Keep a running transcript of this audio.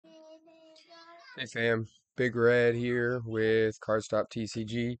Hey fam, Big Red here with Cardstop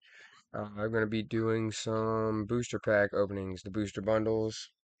TCG. I'm going to be doing some booster pack openings, the booster bundles.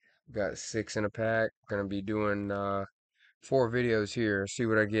 Got six in a pack. Going to be doing four videos here. See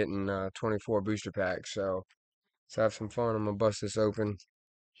what I get in 24 booster packs. So let's have some fun. I'm going to bust this open.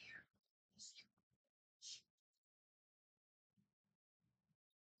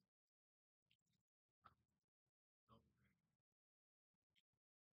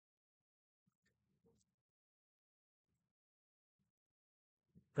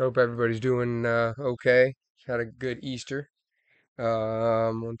 Hope everybody's doing okay. Had a good Easter.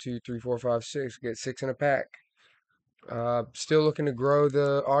 1, 2, 3, 4, 5, 6. Get six in a pack. Still looking to grow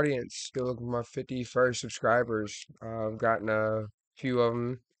the audience. Still looking for my 51st subscribers. I've gotten a few of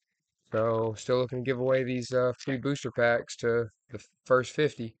them. So still looking to give away these free booster packs to the first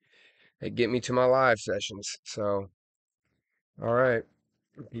 50 that get me to my live sessions. So, all right.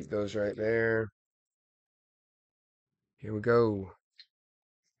 Keep those right there. Here we go.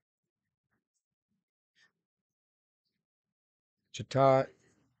 Chatot,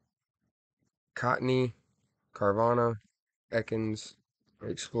 Cottony, Carvana, Ekans,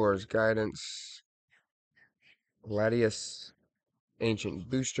 Explorer's Guidance, Latias, Ancient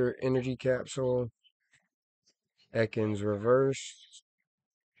Booster Energy Capsule, Ekans Reverse,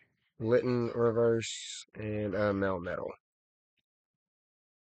 Litten Reverse, and a Melmetal.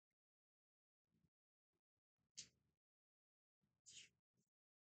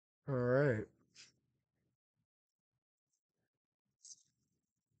 All right.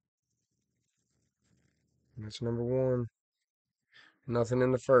 That's number one. Nothing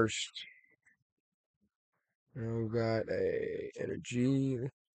in the first. Now we've got a energy.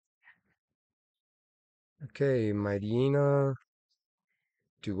 Okay, Mightyena,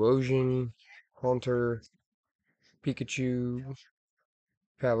 Duosion, Haunter, Pikachu,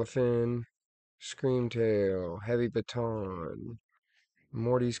 Palafin, Screamtail, Heavy Baton,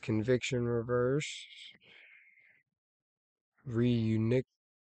 Morty's Conviction Reverse, Reunic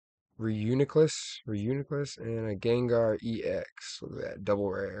Reuniclus, and a Gengar EX. Look at that,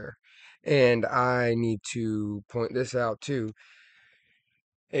 double rare. And I need to point this out too.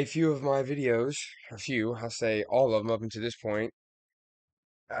 A few of my videos, I'll say all of them up until this point.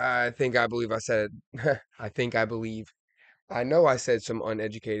 I believe I said, I think I believe. I know I said some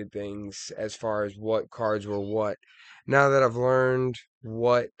uneducated things as far as what cards were what. Now that I've learned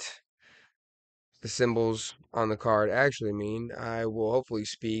what the symbols on the card actually mean, I will hopefully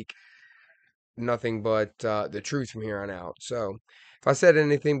speak nothing but the truth from here on out. So, if I said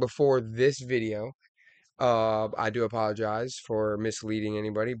anything before this video, I do apologize for misleading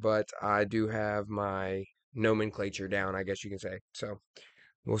anybody, but I do have my nomenclature down, I guess you can say. So,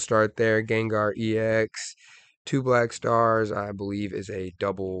 we'll start there. Gengar EX, two black stars, I believe, is a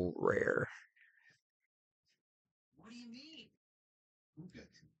double rare.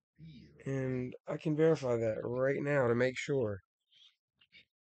 And I can verify that right now to make sure,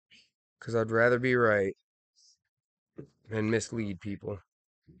 because I'd rather be right than mislead people.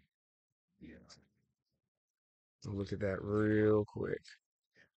 Look at that real quick.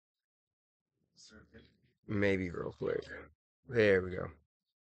 Maybe real quick. There we go.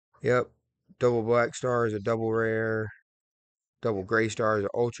 Yep. Double black star is a double rare. Double gray star is an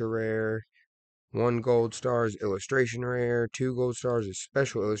ultra rare. One gold star is illustration rare. Two gold stars is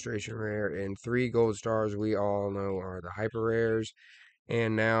special illustration rare. And three gold stars we all know are the hyper rares.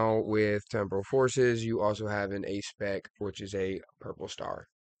 And now with Temporal Forces, you also have an A spec, which is a purple star.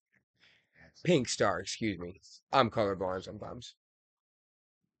 Pink star, excuse me. I'm colorblind sometimes.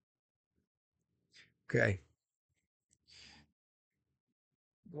 Okay.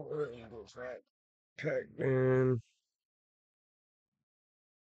 Pac-Man.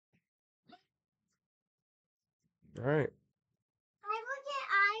 All right.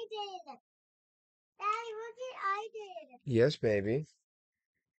 Yes, baby.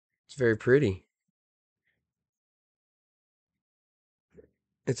 It's very pretty.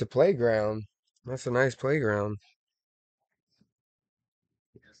 It's a playground. That's a nice playground.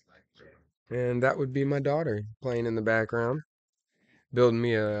 And that would be my daughter playing in the background, building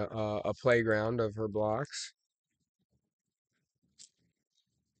me a playground of her blocks.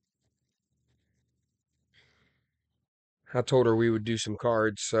 I told her we would do some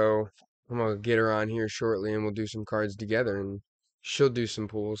cards, so I'm gonna get her on here shortly and we'll do some cards together and she'll do some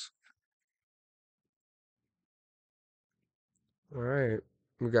pulls. All right.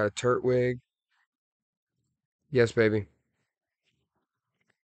 We got a Turtwig. Yes, baby.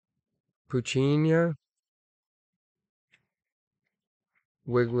 Puccina,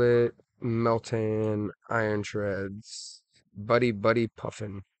 Wiglet, Meltan, Iron Shreds, Buddy Buddy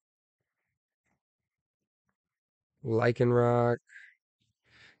Puffin. Lycanroc,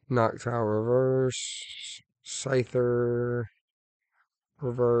 Noctowl reverse, Scyther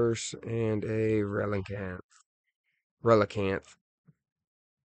reverse, and a Relicanth.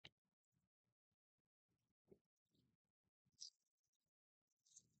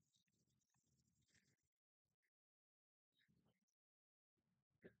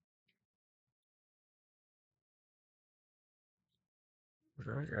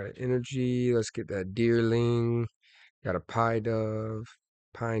 Alright, got an energy. Let's get that Deerling. Got a Pidove,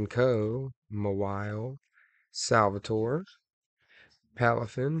 Pineco, Mawile, Salvatore,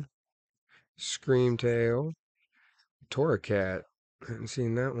 Palafin, Screamtail, Torracat. Haven't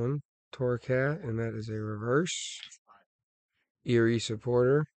seen that one. Torracat, and that is a reverse. Eerie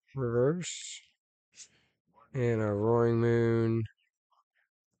Supporter, reverse. And a Roaring Moon,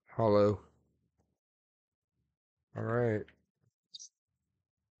 hollow. Alright.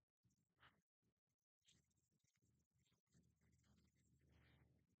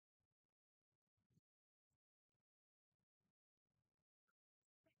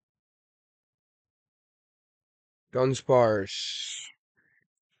 Dunsparce,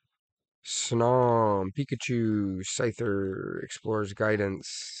 Snom, Pikachu, Scyther, Explorer's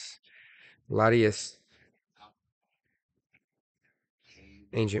Guidance, Latias,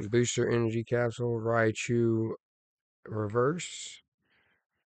 Ancient Booster Energy Capsule, Raichu reverse,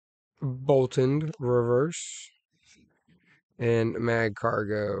 Boltund reverse, and Mag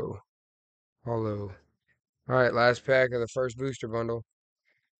Cargo hollow. Alright, last pack of the first booster bundle.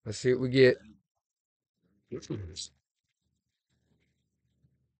 Let's see what we get. Let's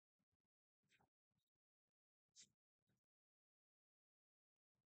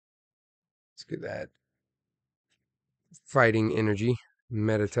get that Fighting Energy,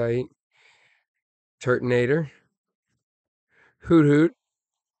 Metatite, Turtonator, Hoot Hoot,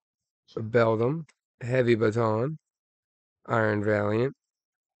 Beldum, Heavy Baton, Iron Valiant,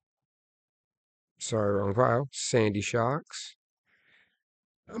 sorry, wrong file, Sandy Shocks,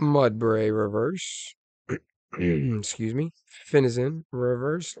 Mudbray reverse, excuse me, Finizen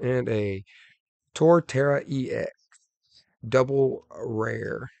reverse, and a Torterra EX, double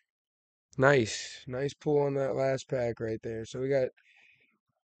rare. Nice pull on that last pack right there. So we got,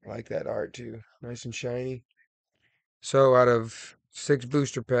 I like that art too, nice and shiny. So out of 6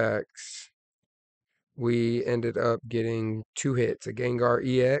 booster packs, we ended up getting 2 hits, a Gengar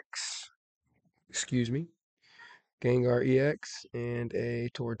EX, excuse me, Gengar EX, and a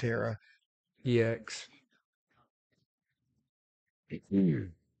Torterra EX.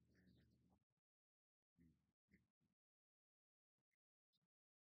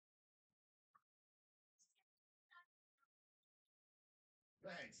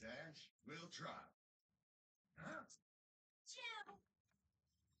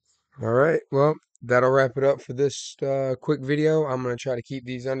 All right, well, that'll wrap it up for this quick video. I'm going to try to keep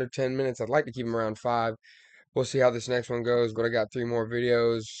these under 10 minutes. I'd like to keep them around 5. We'll see how this next one goes, but I got 3 more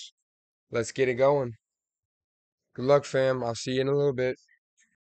videos. Let's get it going. Good luck, fam. I'll see you in a little bit.